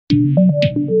The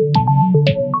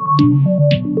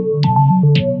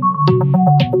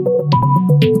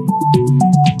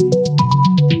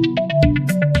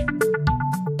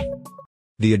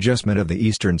adjustment of the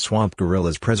eastern swamp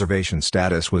gorilla's preservation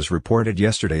status was reported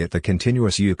yesterday at the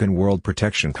continuous IUCN World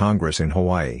Protection Congress in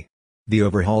Hawaii. The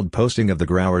overhauled posting of the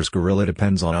Grauer's gorilla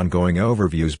depends on ongoing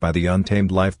overviews by the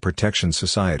Untamed Life Protection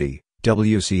Society,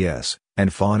 WCS,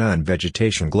 and Fauna and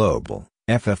Vegetation Global,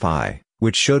 FFI,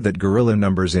 which showed that gorilla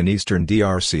numbers in eastern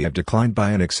DRC have declined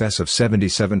by an excess of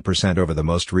 77% over the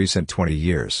most recent 20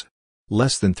 years.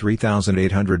 Less than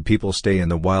 3,800 people stay in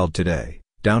the wild today,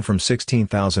 down from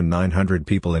 16,900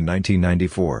 people in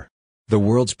 1994. The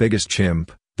world's biggest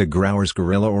chimp, the Grauer's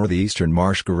gorilla or the eastern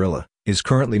marsh gorilla, is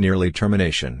currently nearly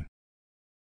termination.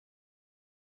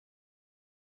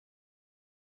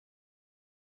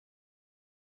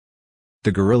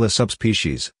 The gorilla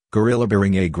subspecies, gorilla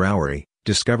beringei graueri,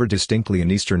 discovered distinctly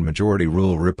in eastern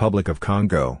majority-rule Republic of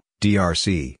Congo,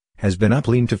 DRC, has been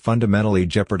upleaned to fundamentally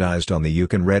jeopardized on the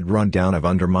IUCN Red Rundown of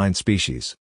Undermined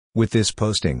species. With this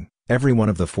posting, every one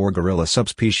of the 4 gorilla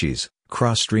subspecies,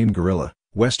 cross-stream gorilla,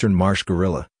 western marsh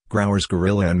gorilla, Grauer's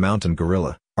gorilla and mountain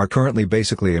gorilla, are currently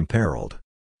basically imperiled.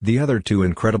 The other 2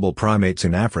 incredible primates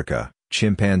in Africa,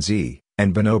 Chimpanzee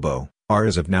and Bonobo, are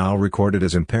as of now recorded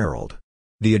as imperiled.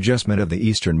 The adjustment of the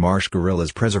eastern marsh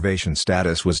gorilla's preservation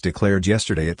status was declared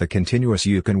yesterday at the continuous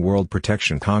IUCN World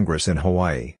Protection Congress in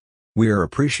Hawaii. We are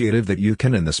appreciative that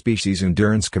IUCN and the Species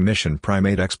Endurance Commission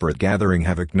Primate Expert Gathering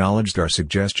have acknowledged our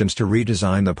suggestions to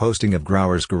redesign the posting of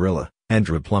Grauer's gorilla,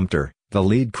 Andrew Plumter, the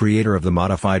lead creator of the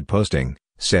modified posting,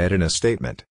 said in a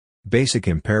statement. Basic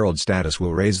imperiled status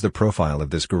will raise the profile of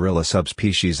this gorilla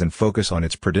subspecies and focus on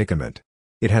its predicament.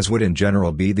 It would in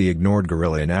general be the ignored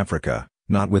gorilla in Africa,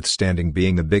 notwithstanding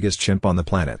being the biggest chimp on the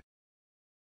planet.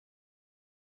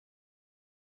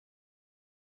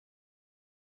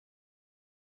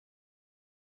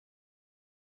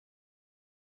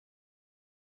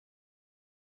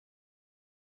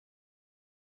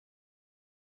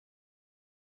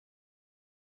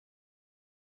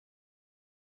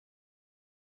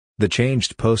 The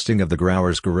changed posting of the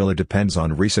Grauer's gorilla depends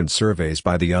on recent surveys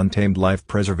by the Untamed Life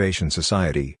Preservation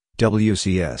Society,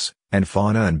 WCS, and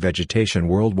Fauna and Vegetation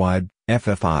Worldwide,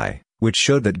 FFI, which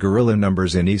showed that gorilla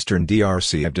numbers in eastern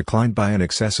DRC have declined by an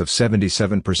excess of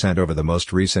 77% over the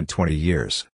most recent 20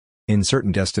 years. In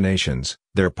certain destinations,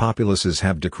 their populaces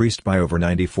have decreased by over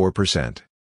 94%.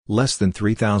 Less than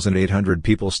 3,800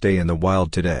 people stay in the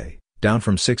wild today, down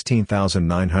from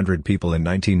 16,900 people in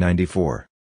 1994.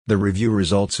 The review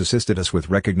results assisted us with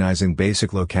recognizing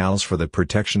basic locales for the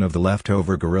protection of the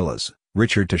leftover gorillas,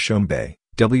 Richard Tashombe,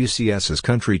 WCS's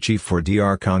country chief for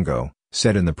DR Congo,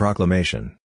 said in the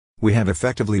proclamation. We have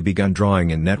effectively begun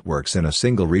drawing in networks in a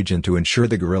single region to ensure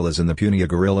the gorillas in the Punia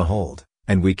gorilla hold,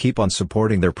 and we keep on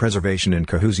supporting their preservation in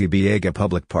Kahuzi-Biega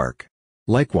Public Park.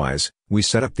 Likewise, we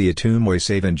set up the Atumwe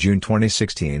Save in June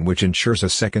 2016 which ensures a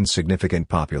second significant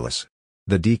populace.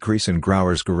 The decrease in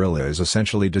Grauer's gorilla is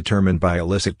essentially determined by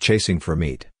illicit chasing for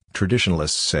meat,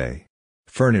 traditionalists say.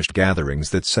 Furnished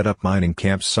gatherings that set up mining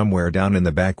camps somewhere down in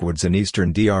the backwoods in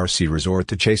eastern DRC resort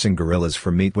to chasing gorillas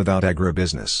for meat without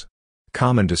agribusiness.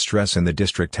 Common distress in the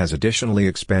district has additionally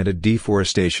expanded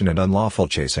deforestation and unlawful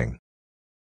chasing.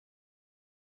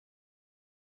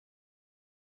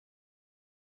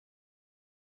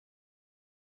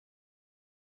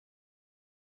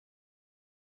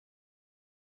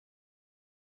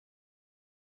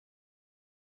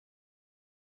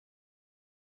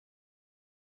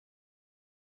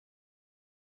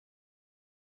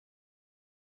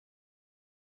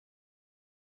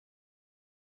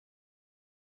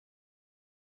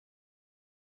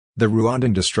 The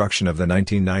Rwandan destruction of the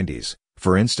 1990s,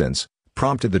 for instance,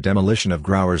 prompted the demolition of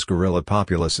Grauer's gorilla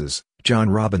populaces, John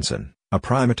Robinson, a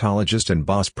primatologist and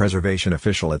boss preservation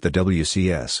official at the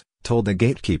WCS, told the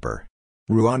Gatekeeper.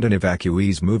 Rwandan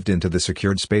evacuees moved into the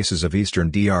secured spaces of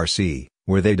eastern DRC,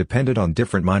 where they depended on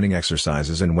different mining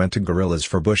exercises and went to gorillas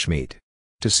for bushmeat.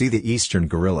 To see the eastern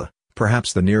gorilla,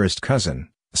 perhaps the nearest cousin,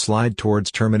 slide towards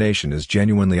termination is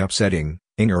genuinely upsetting,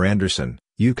 Inger Anderson,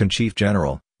 IUCN Chief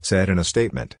General, said in a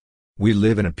statement. We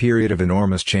live in a period of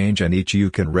enormous change and each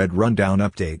IUCN Red Rundown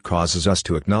update causes us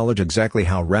to acknowledge exactly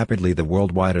how rapidly the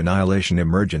worldwide annihilation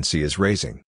emergency is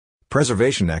raising.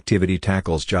 Preservation activity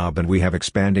tackles job and we have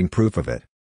expanding proof of it.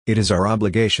 It is our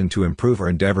obligation to improve our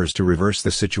endeavors to reverse the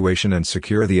situation and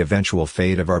secure the eventual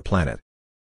fate of our planet.